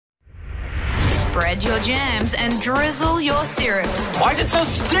Spread your jams and drizzle your syrups. Why is it so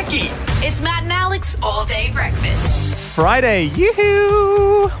sticky? It's Matt and Alex All Day Breakfast. Friday,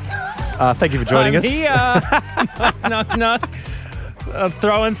 yoo-hoo! Thank you for joining us. Knock.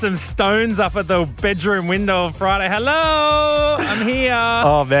 Throwing some stones up at the bedroom window on Friday. Hello, I'm here.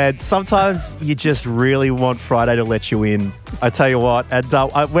 Oh, man, sometimes you just really want Friday to let you in. I tell you what,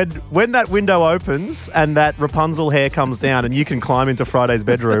 when that window opens and that Rapunzel hair comes down and you can climb into Friday's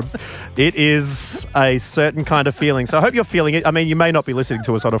bedroom, it is a certain kind of feeling. So I hope you're feeling it. I mean, you may not be listening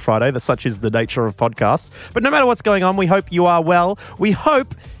to us on a Friday. Such is the nature of podcasts. But no matter what's going on, we hope you are well. We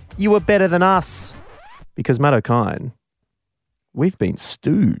hope you are better than us. Because Matt O'Kine, we've been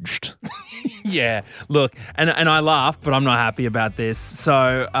stooged. Yeah, look, and I laugh, but I'm not happy about this.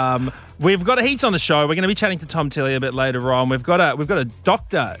 So we've got heaps on the show. We're going to be chatting to Tom Tilley a bit later on. We've got a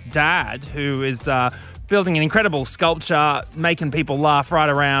doctor dad who is building an incredible sculpture, making people laugh right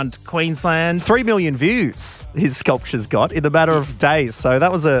around Queensland. 3 million views his sculpture's got in the matter of days. So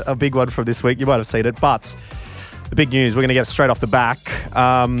that was a big one from this week. You might have seen it, but the big news, we're going to get straight off the back.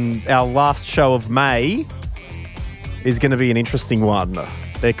 Our last show of May is going to be an interesting one.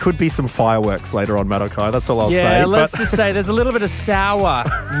 There could be some fireworks later on, Matt O'Kine. That's all I'll say. Yeah, let's just say there's a little bit of sour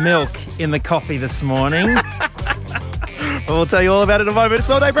milk in the coffee this morning. We'll tell you all about it in a moment. It's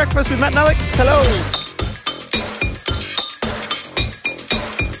All Day Breakfast with Matt and Alex. Hello.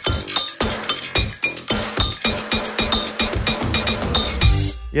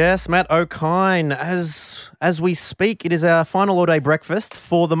 Yes, Matt O'Kine. As we speak, it is our final all-day breakfast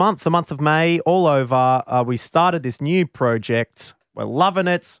for the month of May, all over. We started this new project. We're loving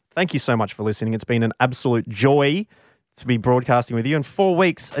it. Thank you so much for listening. It's been an absolute joy to be broadcasting with you. And 4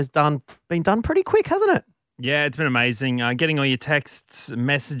 weeks has been done pretty quick, hasn't it? Yeah, it's been amazing. Getting all your texts,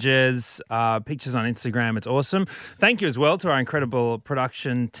 messages, pictures on Instagram. It's awesome. Thank you as well to our incredible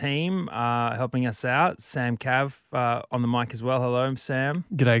production team helping us out. Sam Cav on the mic as well. Hello, Sam.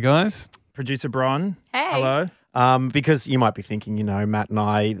 G'day, guys. Producer Bron. Hey. Hello. Because you might be thinking, Matt and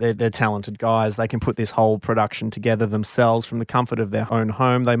I, they're talented guys. They can put this whole production together themselves from the comfort of their own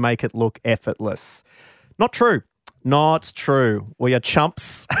home. They make it look effortless. Not true. Not true. We are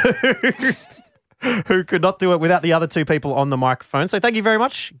chumps who could not do it without the other two people on the microphone. So thank you very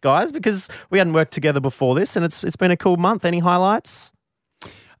much, guys, because we hadn't worked together before this, and it's been a cool month. Any highlights?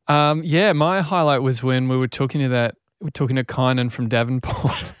 Yeah, my highlight was when we were talking to Kynan from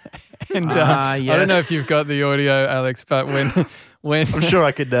Davenport. And yes. I don't know if you've got the audio, Alex, but when I'm sure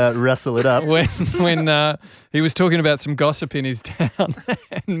I could wrestle it up. When he was talking about some gossip in his town,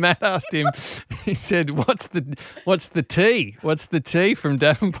 and Matt asked him, he said, "What's the tea? What's the tea from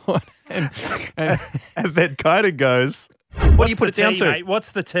Davenport?" And then Kynan goes, "What do you put it down to? Mate?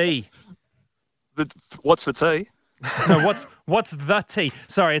 What's the tea? What's for tea? No, what's the tea?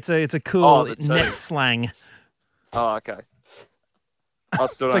 Sorry, it's a cool net slang. Oh, okay. I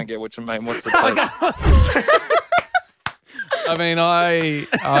still don't get what you mean. What's the tea? I mean,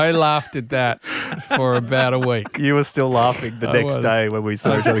 I laughed at that for about a week. You were still laughing the next day when we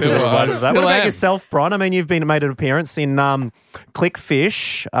saw each other. What am. about yourself, Bron? I mean, you've made an appearance in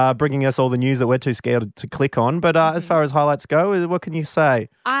Clickfish, bringing us all the news that we're too scared to click on. But as far as highlights go, what can you say?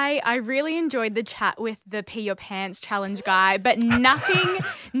 I really enjoyed the chat with the Pee Your Pants challenge guy, but nothing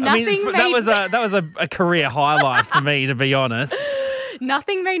that was a career highlight for me, to be honest.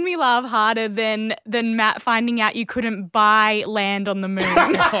 Nothing made me laugh harder than Matt finding out you couldn't buy land on the moon.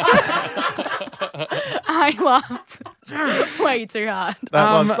 I laughed way too hard.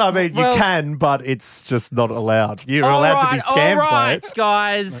 You can, but it's just not allowed. You're allowed to be scammed by it.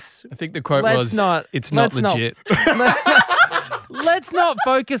 Guys. I think the quote it's not legit. Let's not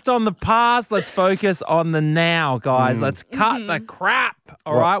focus on the past. Let's focus on the now, guys. Let's cut the crap,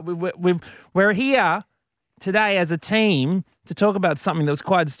 all right? We're here today as a team to talk about something that was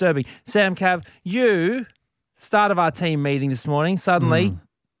quite disturbing. Sam Cav, start of our team meeting this morning, suddenly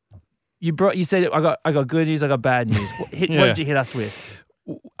you said I got good news, I got bad news. What did you hit us with?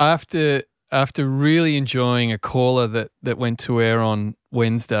 After really enjoying a caller that went to air on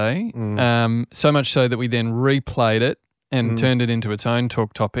Wednesday, so much so that we then replayed it and turned it into its own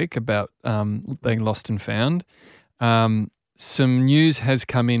talk topic about being lost and found, some news has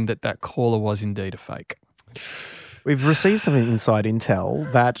come in that caller was indeed a fake. We've received some inside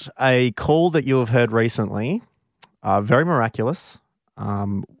intel that a call that you have heard recently, very miraculous,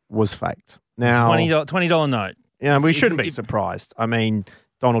 was faked. Now, $20 note. Yeah, we shouldn't be surprised. I mean,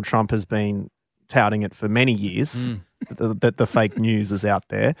 Donald Trump has been touting it for many years that the fake news is out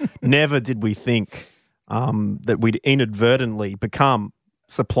there. Never did we think that we'd inadvertently become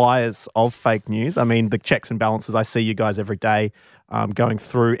suppliers of fake news. I mean, the checks and balances, I see you guys every day going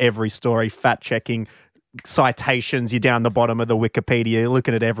through every story, fact checking, citations. You're down the bottom of the Wikipedia,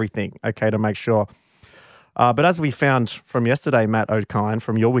 looking at everything, okay, to make sure. But as we found from yesterday, Matt O'Kine,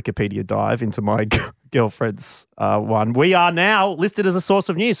 from your Wikipedia dive into my girlfriend's one, we are now listed as a source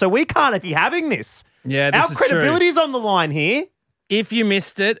of news. So we can't be having this. Yeah, this Our is credibility's true. on the line here. If you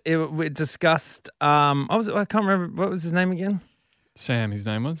missed it, we discussed. I can't remember what was his name again. Sam, his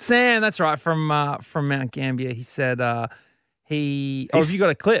name was. Sam, that's right, from Mount Gambier. He said have you got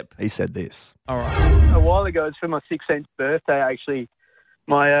a clip? He said this. All right. A while ago, it's for my 16th birthday, actually.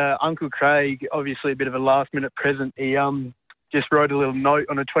 My Uncle Craig, obviously a bit of a last-minute present, he just wrote a little note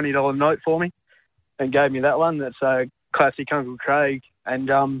on a $20 note for me and gave me that one. That's a classic Uncle Craig. And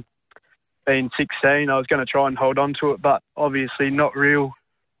being 16, I was going to try and hold on to it, but obviously not real.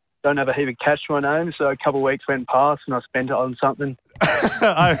 Don't have a heap of cash to my name, so a couple of weeks went past and I spent it on something.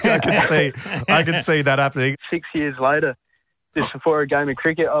 I can see that happening. 6 years later, just before a game of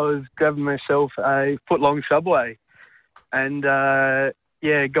cricket, I was grabbing myself a foot-long Subway and,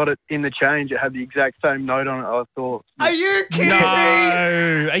 got it in the change. It had the exact same note on it. I thought, Are you kidding me?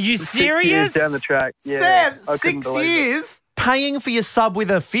 No, are you 6 years serious? down the track. Yeah, Sam, I couldn't 6 believe it. years paying for your sub with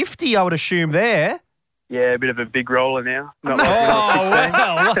a 50, I would assume there. Yeah, a bit of a big roller now. Not Oh, like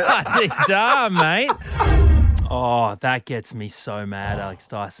well, bloody damn, mate. Oh, that gets me so mad, Alex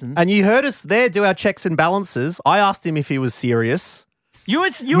Dyson. And you heard us there do our checks and balances. I asked him if he was serious. You were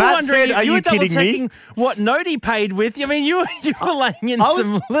Matt wondering, said, "Are you you were double kidding me?" checking what note he paid with. I mean, you were laying in I was-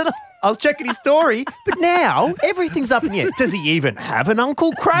 some little. I was checking his story, but now everything's up in the air. Does he even have an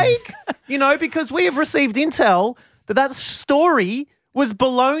Uncle Craig? You know, because we have received intel that story was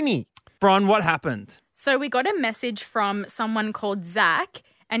baloney. Bron, what happened? So we got a message from someone called Zach,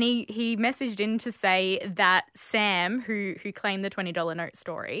 and he messaged in to say that Sam, who claimed the $20 note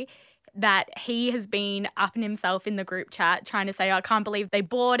story, that he has been upping himself in the group chat trying to say, I can't believe they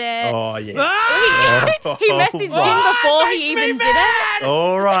bought it. Oh, yeah. He messaged in before makes he me even did it.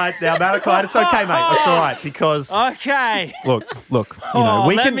 All right. Now, Malachi, it's okay, mate. It's all right because, Okay. look, you Oh, know,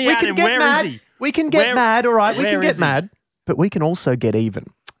 we let can me at get him. Where is mad. he? We can get Where- mad, all right? We where can get is he? mad, but we can also get even.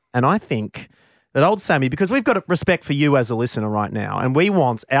 And I think that old Sammy, because we've got respect for you as a listener right now, and we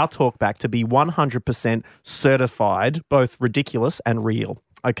want our talkback to be 100% certified, both ridiculous and real.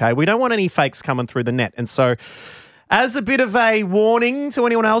 Okay, we don't want any fakes coming through the net. And so, as a bit of a warning to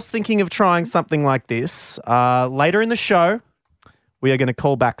anyone else thinking of trying something like this, later in the show, we are going to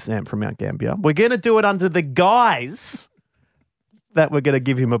call back Sam from Mount Gambier. We're going to do it under the guise that we're going to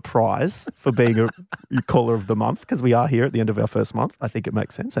give him a prize for being a caller of the month, because we are here at the end of our first month. I think it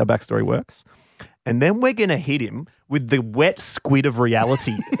makes sense. Our backstory works. And then we're going to hit him with the wet squid of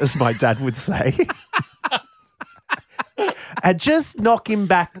reality, as my dad would say. And just knock him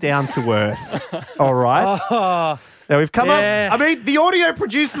back down to earth. All right? Oh, Now, we've come Yeah. up. I mean, the audio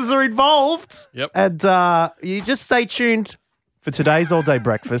producers are involved. Yep. And you just stay tuned for today's All Day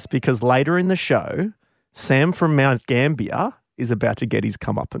Breakfast, because later in the show, Sam from Mount Gambier is about to get his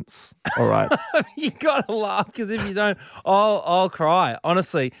comeuppance. All right? you gotta laugh, because if you don't, I'll cry.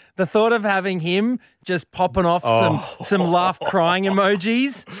 Honestly, the thought of having him just popping off some laugh crying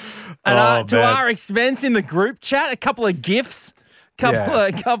emojis, and to man. our expense in the group chat, a couple of gifs,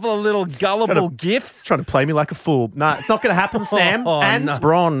 couple of little gullible gifs. Trying to play me like a fool. No, it's not going to happen, Sam. Oh, and no.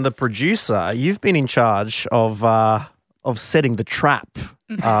 Bron, the producer, you've been in charge of setting the trap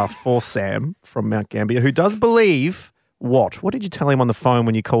for Sam from Mount Gambier, who does believe what? What did you tell him on the phone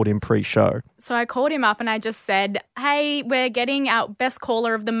when you called him pre-show? So I called him up and I just said, hey, we're getting our best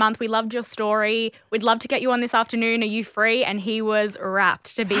caller of the month. We loved your story. We'd love to get you on this afternoon. Are you free? And he was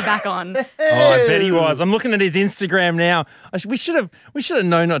rapt to be back on. Oh, I bet he was. I'm looking at his Instagram now. We should have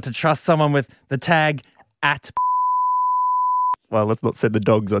known not to trust someone with the tag @ Well, let's not send the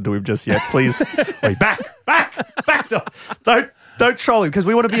dogs onto him just yet, please. Wait, back. Don't troll him, because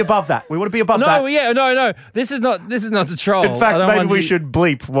we want to be above that. We want to be above that. No. This is not to troll. In I fact, don't maybe want we you- should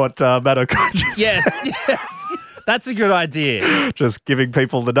bleep what Matt O'Connor just said. Yes. That's a good idea. Just giving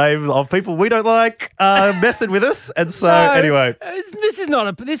people the name of people we don't like messing with us. And so, No, anyway. this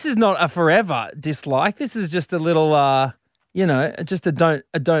is not a forever dislike. This is just a little, just a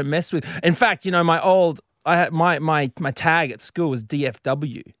don't mess with. In fact, my tag at school was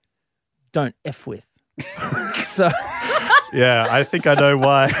DFW, don't F with. So Yeah, I think I know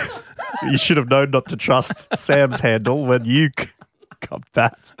why you should have known not to trust Sam's handle when you got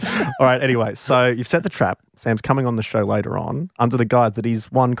that. All right, anyway, so you've set the trap. Sam's coming on the show later on under the guise that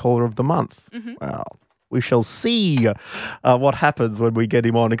he's one caller of the month. Well, we shall see what happens when we get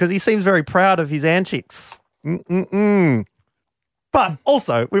him on, because he seems very proud of his antics. But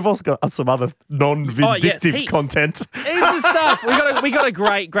also, we've also got some other non-vindictive heaps. content. Heaps of stuff. We got a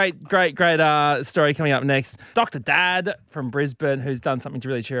great story coming up next. Dr. Dad from Brisbane, who's done something to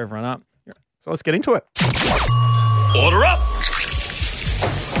really cheer everyone up. So let's get into it. Order up!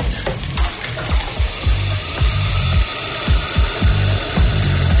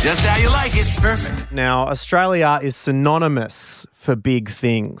 Just how you like it. Perfect. Now, Australia is synonymous for big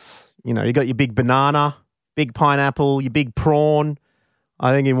things. You know, you got your big banana, big pineapple, your big prawn.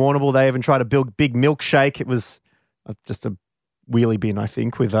 I think in Warrnambool they even tried to build big milkshake. It was just a wheelie bin, I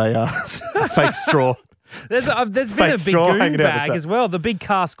think, with a fake straw. There's been a big straw goon hanging out the bag top. as well. The big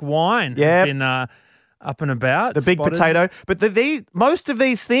cask wine has been up and about. The big spotted. potato. But most of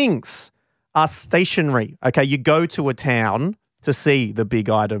these things are stationary. Okay, you go to a town to see the big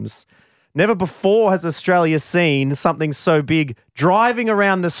items. Never before has Australia seen something so big driving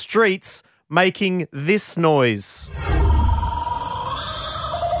around the streets making this noise.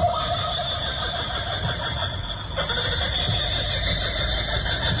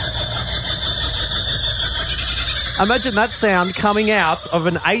 Imagine that sound coming out of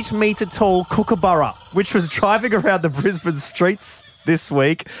an 8-metre tall kookaburra, which was driving around the Brisbane streets this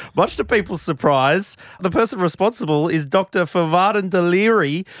week. Much to people's surprise, the person responsible is Dr. Favadan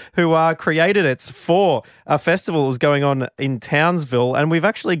Deliri, who created it for a festival that was going on in Townsville, and we've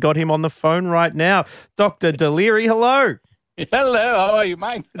actually got him on the phone right now. Dr. Deliri, hello. Hello, how are you,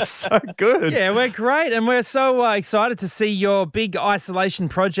 mate? It's so good. Yeah, we're great, and we're so excited to see your big isolation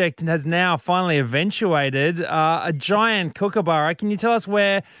project has now finally eventuated a giant kookaburra. Can you tell us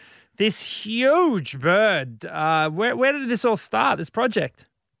where this huge bird, where did this all start, this project?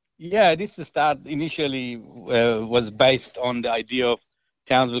 Yeah, this start initially was based on the idea of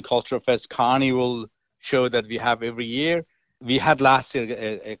Townsville Cultural Fest Carnival show that we have every year. We had last year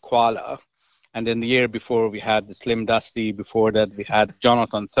a koala, and then the year before we had the Slim Dusty. Before that we had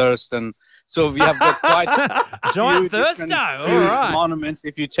Jonathan Thurston. So we have got quite Giant Thursto, all right. monuments.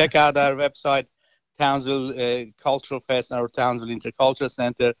 If you check out our website, Townsville Cultural Fest, our Townsville Intercultural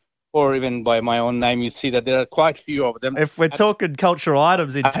Centre, or even by my own name, you see that there are quite a few of them. If we're talking cultural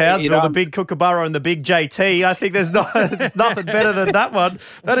items in Townsville, the big kookaburra and the big JT, I think there's nothing better than that one.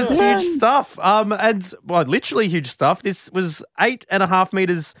 That is huge stuff. And literally huge stuff. This was 8.5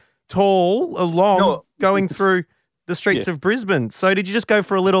 metres tall, long, going through the streets of Brisbane. So did you just go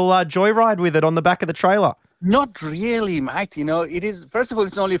for a little joyride with it on the back of the trailer? Not really, mate. You know, it is, first of all,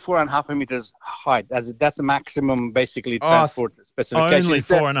 it's only 4.5 meters height. That's the maximum, basically, transport specification. Only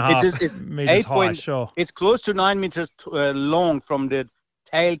 4.5 meters high, sure. It's close to 9 meters long from the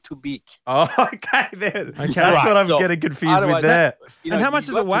tail to beak. Oh, okay, then. Okay. That's what I'm getting confused with there. And how much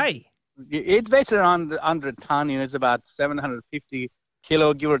does it weigh? It weighs around under a ton. You know, it's about 750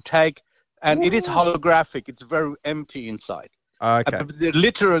 kilo, give or take. And it is holographic. It's very empty inside. Okay.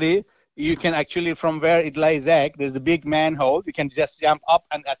 Literally, you can actually, from where it lays egg, there's a big manhole. You can just jump up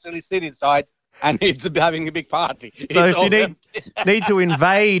and actually sit inside, and it's having a big party. So if you need to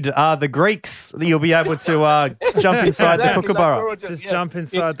invade the Greeks, you'll be able to jump inside the kookaburra. Just jump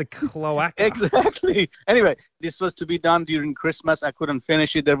inside the cloaca. Exactly. Anyway, this was to be done during Christmas. I couldn't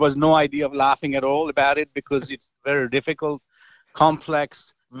finish it. There was no idea of laughing at all about it because it's very difficult,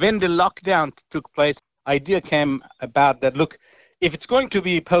 complex. When the lockdown took place, idea came about that, look, if it's going to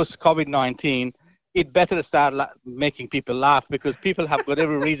be post-COVID-19, it better start making people laugh because people have got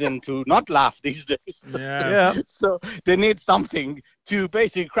every reason to not laugh these days. Yeah. So they need something to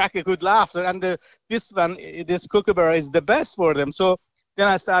basically crack a good laugh. And this kookaburra is the best for them. So then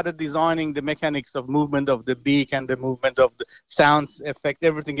I started designing the mechanics of movement of the beak and the movement of the sounds effect,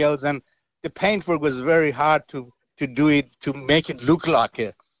 everything else. And the paintwork was very hard to do it, to make it look like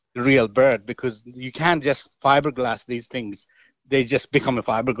a real bird because you can't just fiberglass these things. They just become a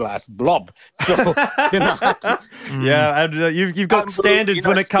fiberglass blob. So, you know. Yeah, and you've got standards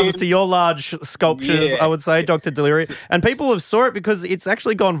when it comes to your large sculptures, I would say, Dr. Deliri. And people have saw it because it's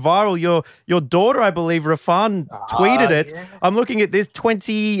actually gone viral. Your daughter, I believe, Rafan, tweeted it. Yeah. I'm looking at this,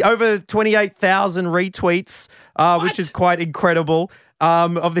 over 28,000 retweets, which is quite incredible,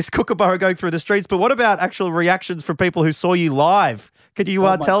 of this kookaburra going through the streets. But what about actual reactions from people who saw you live? Could you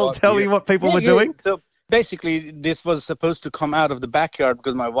tell me what people were doing? So basically, this was supposed to come out of the backyard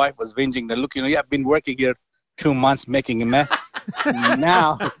because my wife was whinging that, look, I've been working here 2 months making a mess.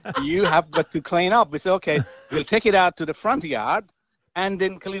 Now you have got to clean up. We said, okay, we'll take it out to the front yard and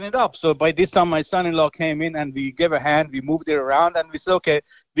then clean it up. So by this time, my son-in-law came in and we gave a hand. We moved it around and we said, okay,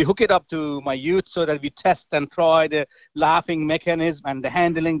 we hook it up to my ute so that we test and try the laughing mechanism and the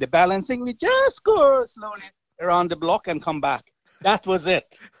handling, the balancing. We just go slowly around the block and come back. That was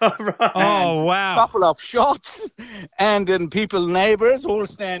it. Oh, wow. Couple of shots, and then neighbors all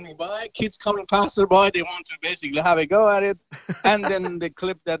standing by, kids coming passerby, they want to basically have a go at it. And then the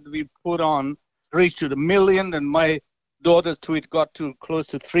clip that we put on reached to the million, and my daughter's tweet got to close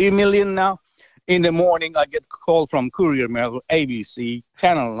to 3 million now. In the morning, I get a call from Courier Mail, ABC,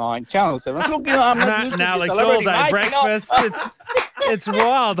 Channel 9, Channel 7. Look, I'm not used to Now, this it's celebrity all day night, breakfast. It's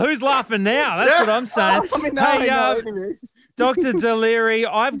wild. Who's laughing now? That's what I'm saying. Anyway. Dr. Deliri,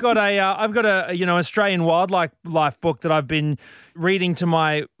 I've got a Australian wildlife book that I've been reading to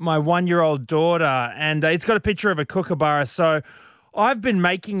my 1-year-old daughter, and it's got a picture of a kookaburra. So I've been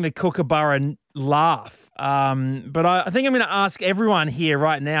making the kookaburra laugh. But I think I'm going to ask everyone here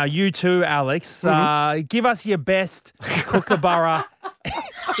right now, you too, Alex, give us your best kookaburra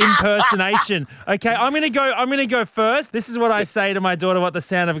impersonation. Okay, I'm going to go first. This is what I say to my daughter what the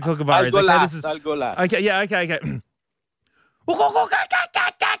sound of a kookaburra is. I'll go last. Okay, yeah, okay.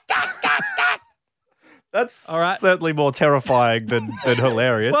 That's all right. Certainly more terrifying than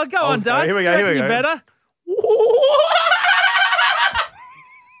hilarious. Well, go on, Daz. Here we go. Better?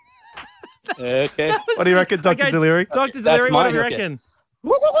 Okay. What do you reckon, Dr. Deliri? Dr. Deliri, what do you reckon?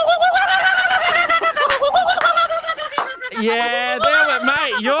 Yeah, damn it,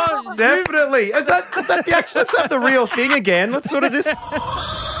 mate. You're definitely. Is that the real thing again? What sort of this?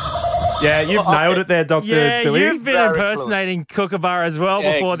 Yeah, you've nailed it there, Dr. Deliri. You've been impersonating Kookaburra as well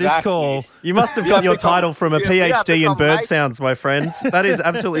before this call. You must have got your title from a PhD in bird sounds, my friends. That is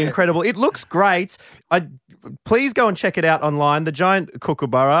absolutely incredible. It looks great. Please go and check it out online. The giant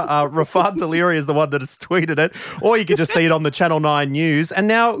kookaburra. Rafad Deliri is the one that has tweeted it. Or you could just see it on the Channel 9 News. And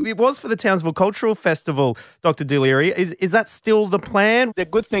now it was for the Townsville Cultural Festival, Dr. Deliri. Is that still the plan? The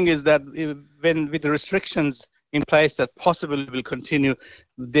good thing is that when with the restrictions in place that possibly will continue,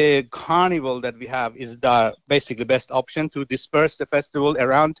 the carnival that we have is the basically best option to disperse the festival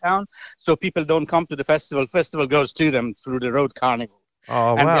around town. So people don't come to the festival. Festival goes to them through the road carnival.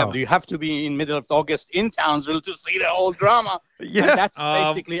 Oh, and wow. you have to be in middle of August in Townsville to see the whole drama. Yeah. And that's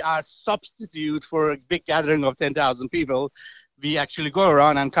basically our substitute for a big gathering of 10,000 people. We actually go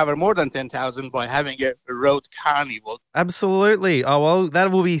around and cover more than 10,000 by having a road carnival. Absolutely. Oh, well, that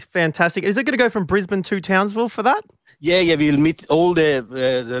will be fantastic. Is it going to go from Brisbane to Townsville for that? Yeah, we'll meet all the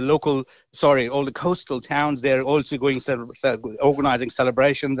all the coastal towns. They're also going organizing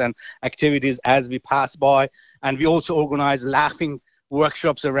celebrations and activities as we pass by. And we also organize laughing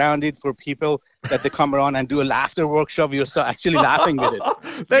workshops around it for people that they come around and do a laughter workshop. You're actually laughing with it.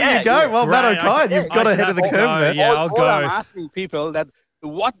 There you go. Yeah. Well, Matt O'Kine, you've got ahead of the curve there. Yeah, I'll go. I'm asking people that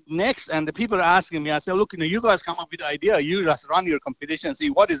what next, and the people are asking me. I say, look, you guys come up with the idea. You just run your competition and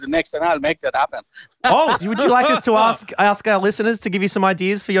see what is the next, and I'll make that happen. Oh, would you like us to ask our listeners to give you some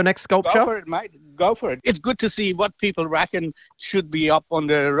ideas for your next sculpture? Go for it, mate. Go for it. It's good to see what people reckon should be up on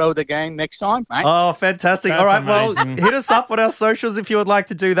the road again next time, mate. Oh, fantastic. That's all right, amazing. well, hit us up on our socials if you would like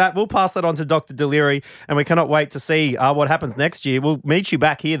to do that. We'll pass that on to Dr. Deliri, and we cannot wait to see what happens next year. We'll meet you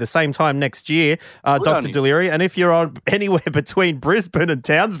back here the same time next year, Dr. Deliri. And if you're on anywhere between Brisbane and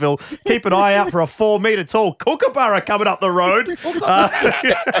Townsville, keep an eye out for a 4-metre tall kookaburra coming up the road.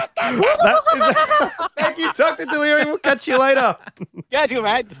 Thank you, Dr. Deliri. We'll catch you later. Catch you,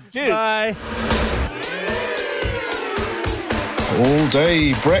 mate. Cheers. Bye. All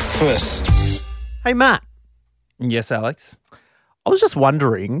day breakfast. Hey, Matt. Yes, Alex. I was just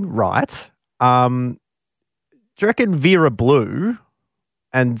wondering, right, do you reckon Vera Blue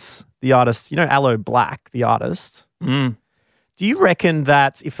and the artist, Aloe Black, the artist, do you reckon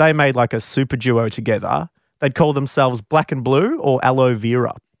that if they made like a super duo together, they'd call themselves Black and Blue or Aloe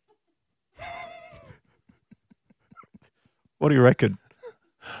Vera? What do you reckon?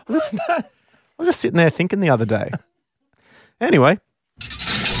 I was just sitting there thinking the other day. Anyway.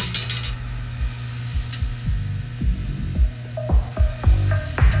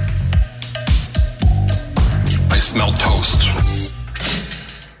 I smell toast.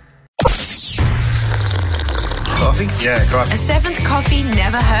 Coffee? Yeah, coffee. A seventh coffee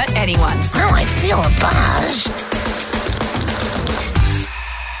never hurt anyone. Oh, I feel a buzz.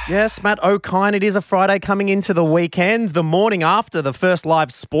 Yes, Matt O'Kine, it is a Friday coming into the weekend, the morning after the first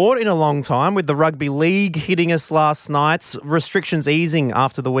live sport in a long time with the Rugby League hitting us last night. Restrictions easing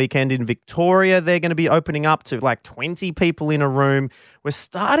after the weekend in Victoria. They're going to be opening up to like 20 people in a room. We're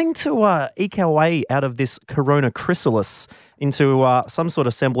starting to eke our way out of this corona chrysalis into some sort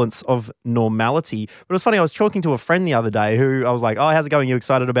of semblance of normality. But it was funny, I was talking to a friend the other day who I was like, oh, how's it going? You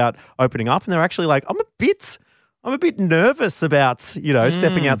excited about opening up? And they're actually like, I'm a bit nervous about,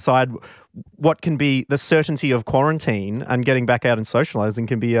 stepping outside what can be the certainty of quarantine and getting back out and socializing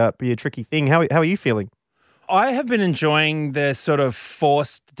can be a tricky thing. How are you feeling? I have been enjoying the sort of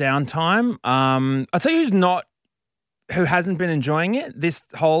forced downtime. I'll tell you who hasn't been enjoying it this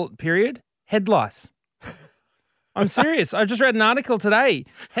whole period. Head lice. I'm serious. I just read an article today.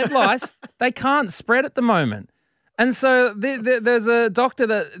 Head lice, they can't spread at the moment. And so there's a doctor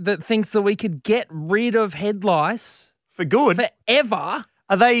that thinks that we could get rid of head lice for good forever.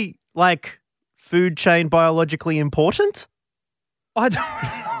 Are they like food chain biologically important? I don't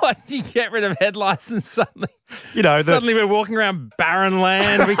know. Like you get rid of head lice and suddenly, suddenly we're walking around barren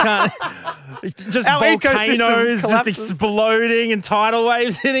land. We can't just our volcanoes just exploding and tidal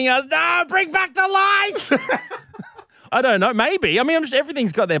waves hitting us. No, bring back the lice. I don't know. Maybe. I mean,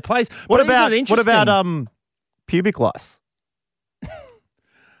 everything's got their place. What about pubic lice?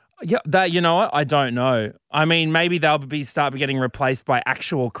 Yeah, that you know what? I don't know. I mean, maybe they'll start getting replaced by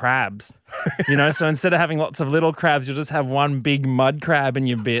actual crabs. So instead of having lots of little crabs, you'll just have one big mud crab in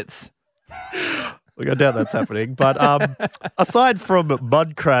your bits. Look, I doubt that's happening. But aside from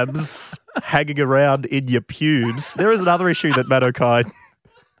mud crabs hanging around in your pubes, there is another issue that Matt O'Kine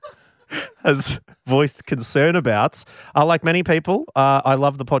has voiced concern about. Like many people, I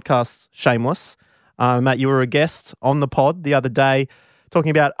love the podcast Shameless. Matt, you were a guest on the pod the other day talking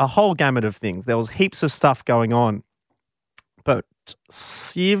about a whole gamut of things. There was heaps of stuff going on. But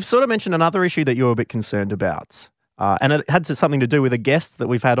you've sort of mentioned another issue that you were a bit concerned about. And it had something to do with a guest that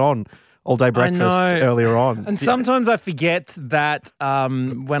we've had on All Day Breakfast earlier on. And sometimes I forget that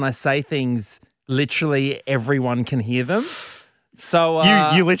when I say things, literally everyone can hear them. So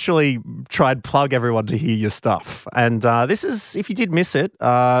you literally tried plug everyone to hear your stuff. And this is, if you did miss it,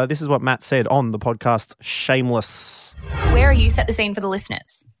 this is what Matt said on the podcast Shameless. Where are you? Set the scene for the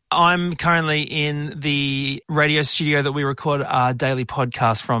listeners. I'm currently in the radio studio that we record our daily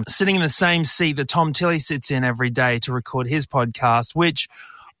podcast from, sitting in the same seat that Tom Tilley sits in every day to record his podcast, which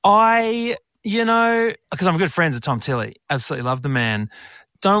because I'm good friends with Tom Tilley, absolutely love the man,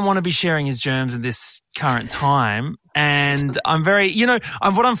 don't want to be sharing his germs in this current time. And I'm very,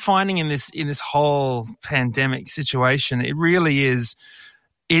 what I'm finding in this whole pandemic situation,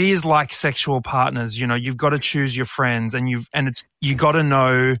 it is like sexual partners. You've got to choose your friends, and you got to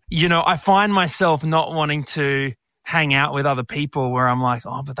know. I find myself not wanting to hang out with other people where I'm like,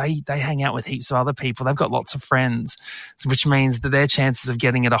 oh, but they hang out with heaps of other people. They've got lots of friends, which means that their chances of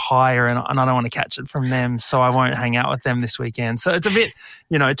getting it are higher, and I don't want to catch it from them, so I won't hang out with them this weekend. So it's a bit,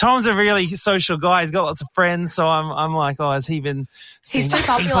 Tom's a really social guy. He's got lots of friends, so I'm like, oh, has he been seeing He's too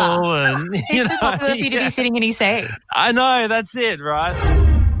popular. And, He's too popular for you to be sitting in his seat. I know, that's it, right?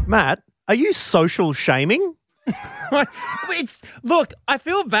 Matt, are you social shaming? Look, I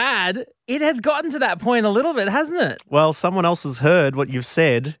feel bad. It has gotten to that point a little bit, hasn't it? Well, someone else has heard what you've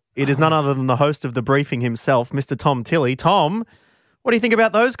said. It is none other than the host of The Briefing himself, Mr. Tom Tilley. Tom, what do you think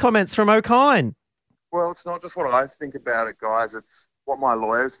about those comments from O'Kine? Well, it's not just what I think about it, guys. It's what my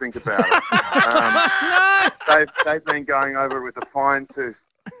lawyers think about it. They've been going over it with a fine-tooth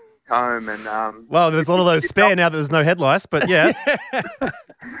comb. And well, there's a lot of those spare now that there's no head lice, but yeah.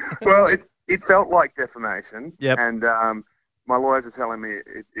 Well, it felt like defamation. Yep. And my lawyers are telling me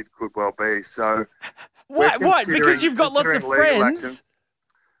it could well be. So what? Because you've got lots of friends? Action.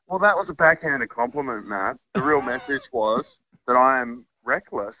 Well, that was a backhanded compliment, Matt. The real message was that I am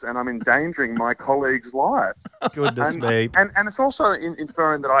reckless and I'm endangering my colleagues' lives. Goodness me. And it's also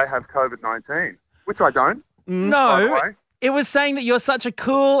inferring that I have COVID-19, which I don't. No. It was saying that you're such a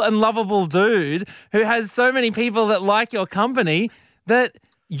cool and lovable dude who has so many people that like your company that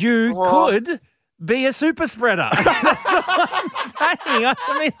you could be a super spreader. That's all I'm saying.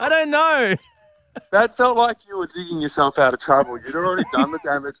 I mean, I don't know. That felt like you were digging yourself out of trouble. You'd already done the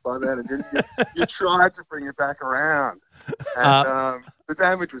damage by then, and you tried to bring it back around. And the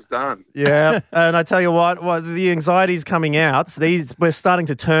damage was done. Yeah, and I tell you what, the anxiety's coming out. We're starting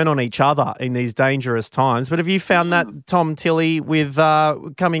to turn on each other in these dangerous times. But have you found that, Tom Tilley, with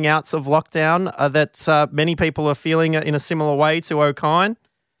coming outs of lockdown, that many people are feeling in a similar way to O'Kine?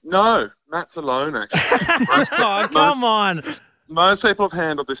 No, Matt's alone, actually. Come on. Most people have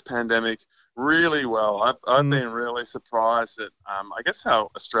handled this pandemic really well. I've been really surprised at, I guess, how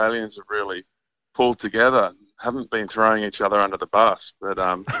Australians have really pulled together. Haven't been throwing each other under the bus, but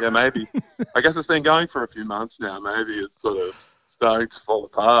yeah, maybe. I guess it's been going for a few months now. Maybe it's sort of starting to fall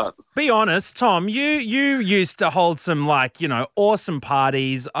apart. Be honest, Tom. You used to hold some awesome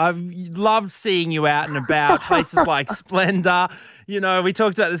parties. I've loved seeing you out and about places like Splendor. We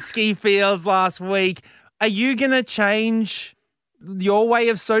talked about the ski fields last week. Are you going to change your way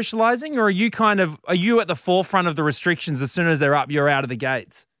of socializing, or are you at the forefront of the restrictions? As soon as they're up, you're out of the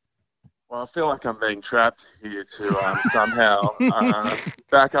gates? Well, I feel like I'm being trapped here to somehow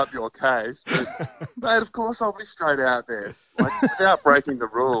back up your case. But Mate, of course I'll be straight out there. Like, without breaking the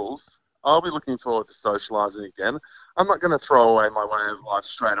rules, I'll be looking forward to socialising again. I'm not going to throw away my way of life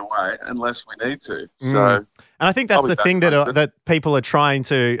straight away unless we need to. So, and I think that's the thing that people are trying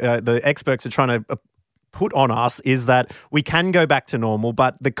to, the experts are trying to put on us is that we can go back to normal,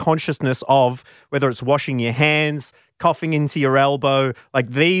 but the consciousness of whether it's washing your hands, coughing into your elbow, like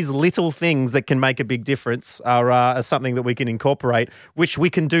these little things that can make a big difference are something that we can incorporate, which we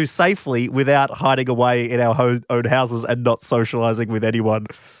can do safely without hiding away in our own houses and not socialising with anyone.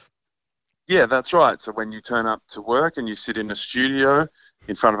 Yeah, that's right. So when you turn up to work and you sit in a studio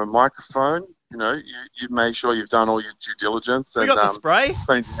in front of a microphone, you know, you make sure you've done all your due diligence and got the spray?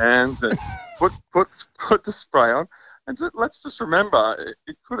 Clean your hands and put the spray on. And let's just remember,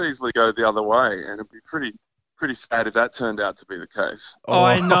 it could easily go the other way, and it'd be pretty sad if that turned out to be the case. Oh,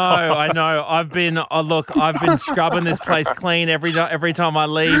 I know. I've been scrubbing this place clean every time I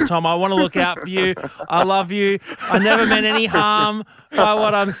leave. Tom, I want to look out for you. I love you. I never meant any harm by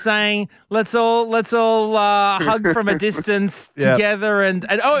what I'm saying. Let's all hug from a distance together. And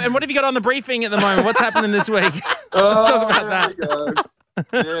what have you got on the briefing at the moment? What's happening this week? Let's talk about that.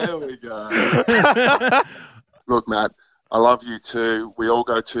 There we go. Look, Matt, I love you too. We all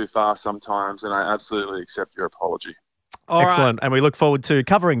go too far sometimes, and I absolutely accept your apology. All Excellent. Right. And we look forward to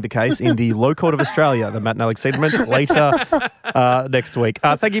covering the case in the Low Court of Australia, the Matt and Alex segment, later next week.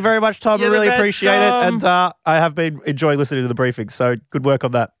 Thank you very much, Tom. I really appreciate it. And I have been enjoying listening to the briefing, so good work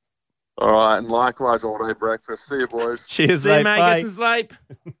on that. All right, and likewise, all day breakfast. See you, boys. Cheers, See mate. You, mate. Bye. Get some sleep.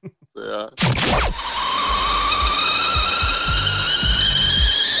 Yeah.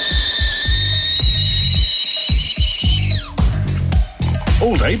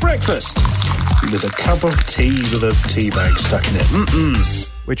 All day breakfast with a cup of tea with a tea bag stuck in it.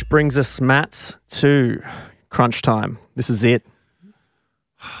 Which brings us, Matt, to crunch time. This is it.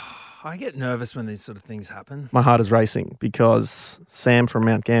 I get nervous when these sort of things happen. My heart is racing because Sam from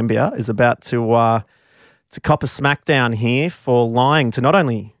Mount Gambier is about to cop a smackdown here for lying to not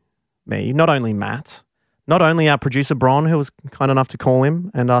only me, not only Matt, not only our producer Bron, who was kind enough to call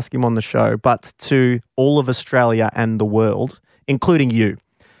him and ask him on the show, but to all of Australia and the world, including you,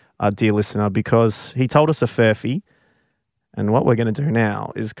 dear listener, because he told us a furphy, and what we're going to do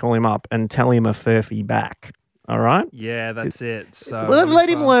now is call him up and tell him a furphy back. All right? Yeah, that's it. So let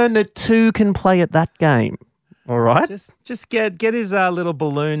him learn that two can play at that game. All right? Just get his little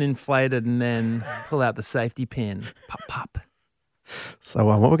balloon inflated and then pull out the safety pin. Pop, pop. So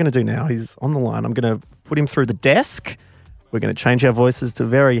what we're going to do now, he's on the line. I'm going to put him through the desk. We're going to change our voices to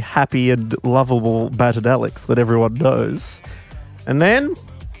very happy and lovable Battered Alex that everyone knows. And then,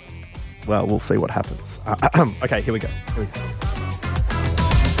 well, we'll see what happens. Okay, here we go.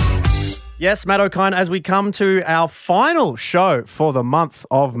 Yes, Matt O'Kine, as we come to our final show for the month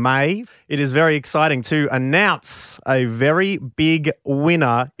of May, it is very exciting to announce a very big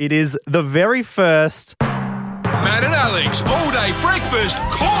winner. It is the very first Matt and Alex all-day breakfast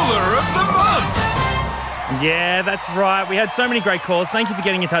caller of the month. Yeah, that's right. We had so many great calls. Thank you for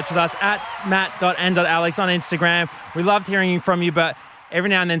getting in touch with us at matt.and.alex on Instagram. We loved hearing from you, but every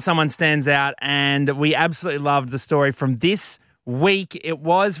now and then someone stands out, and we absolutely loved the story from this week. It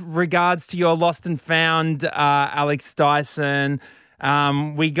was regards to your lost and found, Alex Dyson.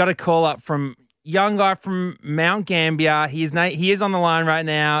 We got a call up from young guy from Mount Gambier. He is on the line right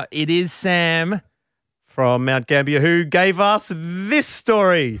now. It is Sam from Mount Gambier who gave us this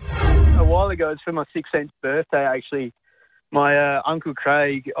story. A while ago, it's for my 16th birthday, actually. My Uncle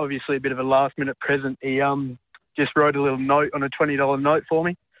Craig, obviously a bit of a last-minute present, he just wrote a little note on a $20 note for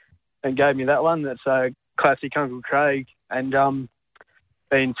me and gave me that one. That's a classic Uncle Craig. And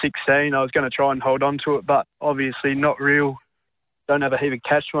being 16, I was going to try and hold on to it, but obviously not real. Don't have a heap of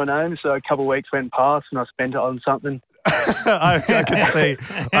cash to my name, so a couple of weeks went past and I spent it on something. I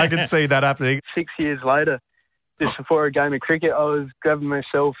can see that happening. 6 years later, just before a game of cricket, I was grabbing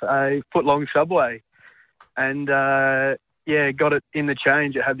myself a foot-long Subway and, got it in the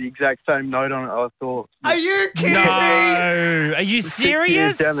change. It had the exact same note on it. I thought, are you kidding me? Are you 6 serious?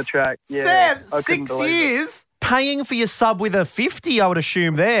 years down the track. Yeah, Sam, 6 years? Paying for your sub with a 50, I would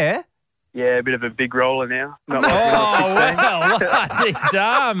assume there. Yeah, a bit of a big roller now. Well, bloody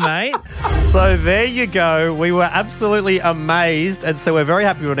damn, mate. So there you go. We were absolutely amazed, and so we're very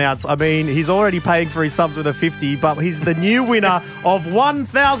happy to announce, I mean, he's already paying for his subs with a 50, but he's the new winner of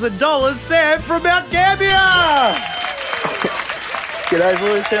 $1,000, Sam from Mount Gambier. G'day,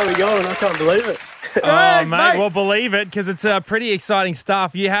 boys. How we going? I can't believe it. Oh, mate, we'll believe it because it's pretty exciting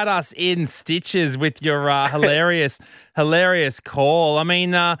stuff. You had us in stitches with your hilarious call. I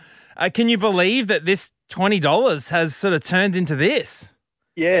mean, can you believe that this $20 has sort of turned into this?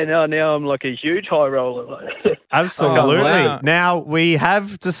 Yeah, now I'm like a huge high roller. Absolutely. Oh, wow. Now, we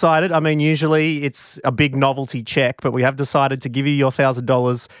have decided, I mean, usually it's a big novelty check, but we have decided to give you your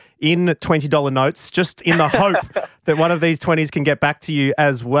 $1,000 in $20 notes, just in the hope that one of these 20s can get back to you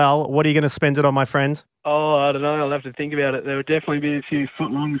as well. What are you going to spend it on, my friend? Oh, I don't know. I'll have to think about it. There would definitely be a few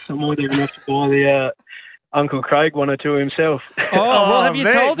footlongs. I might even have to buy the Uncle Craig one or two himself. Oh, well, have you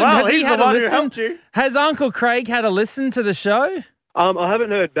told him? Well, Has he he's had the a one who listen? helped you. Has Uncle Craig had a listen to the show? I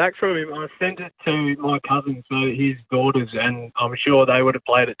haven't heard back from him. I sent it to my cousins, so his daughters, and I'm sure they would have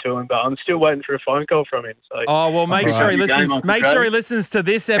played it to him. But I'm still waiting for a phone call from him. So Oh, well, make sure he Good game, listens. Uncle Make Craig. sure he listens to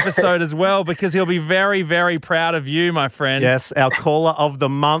this episode as well, because he'll be very, very proud of you, my friend. Yes, our caller of the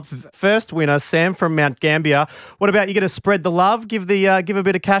month. First winner, Sam from Mount Gambier. What about you going to spread the love? Give a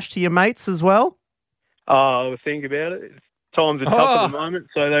bit of cash to your mates as well? I'll think about it. Times are tough at the moment,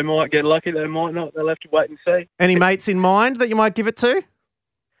 so they might get lucky. They might not. They'll have to wait and see. Any mates in mind that you might give it to?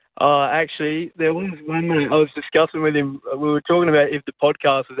 Actually, there was one mate I was discussing with him. We were talking about if the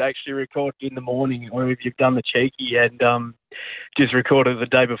podcast was actually recorded in the morning or if you've done the cheeky and just recorded the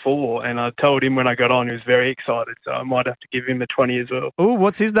day before. And I told him when I got on, he was very excited, so I might have to give him the 20 as well. Oh,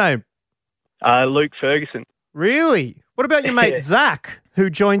 what's his name? Luke Ferguson. Really? What about your mate Zach, who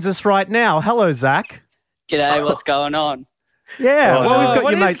joins us right now? Hello, Zach. G'day, what's going on? Yeah, well, we've got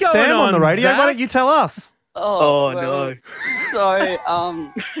what your is mate going Sam on the on, radio. Zach? Why don't you tell us? Oh, well,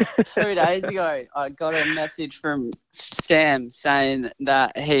 no. So, 2 days ago, I got a message from Sam saying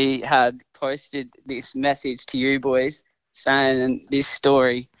that he had posted this message to you boys saying this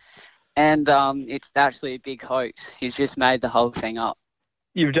story. And it's actually a big hoax. He's just made the whole thing up.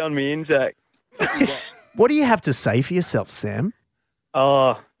 You've done me in, Zach. What do you have to say for yourself, Sam?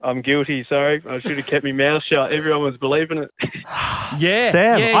 Oh, I'm guilty, sorry. I should have kept my mouth shut. Everyone was believing it. Yeah,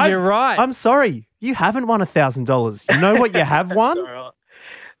 Sam, yeah, you're right. I'm sorry. You haven't won $1,000. You know what you have won? All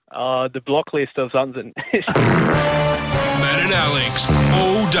right. The block list or something. Matt and Alex,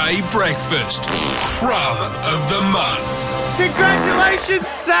 all day breakfast. Crumb of the month. Congratulations,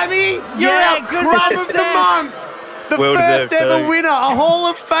 Sammy. You're Yeah, our good crumb for of the Sam. month. The Well first deserved, ever too. winner, a Hall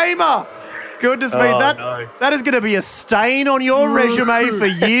of Famer. Goodness me, Oh, that no. that is going to be a stain on your resume for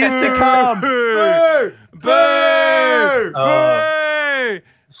years to come. Boo! Boo! Oh, Boo!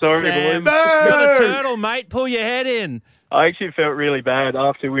 sorry, Sam, boys. you're the turtle, mate. Pull your head in. I actually felt really bad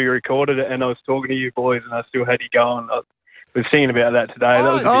after we recorded it and I was talking to you boys and I still had you going. I was thinking about that today. That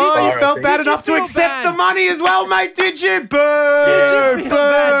was a bit Oh, far, you I felt think. bad Did you enough to feel accept bad? the money as well, mate, did you? Boo! Did you feel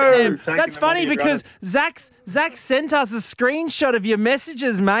bad, Sam? Taking That's the funny money, because Zach sent us a screenshot of your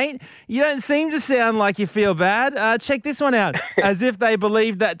messages, mate. You don't seem to sound like you feel bad. Check this one out. As if they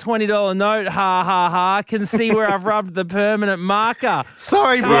believe that $20 note, ha, ha, ha, can see where I've rubbed the permanent marker.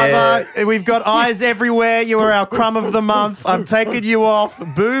 Sorry, brother. We've got eyes everywhere. You are our crumb of the month. I'm taking you off.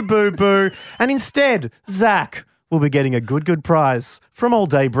 Boo, boo, boo. And instead, Zach will be getting a good prize from All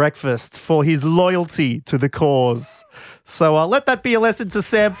Day Breakfast for his loyalty to the cause. So let that be a lesson to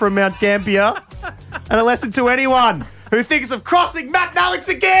Sam from Mount Gambier and a lesson to anyone who thinks of crossing Matt and Alex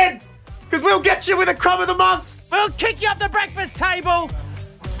again, because we'll get you with a crumb of the month. We'll kick you up the breakfast table.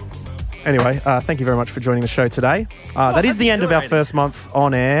 Anyway, thank you very much for joining the show today. That is the end of our first month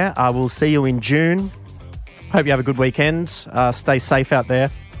on air. We'll see you in June. Hope you have a good weekend. Stay safe out there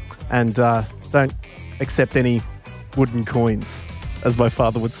and don't accept any wooden coins, as my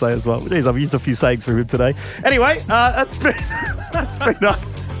father would say as well. Jeez, I've used a few sayings from him today. Anyway, that's been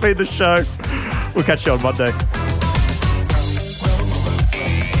us. It's been the show. We'll catch you on Monday.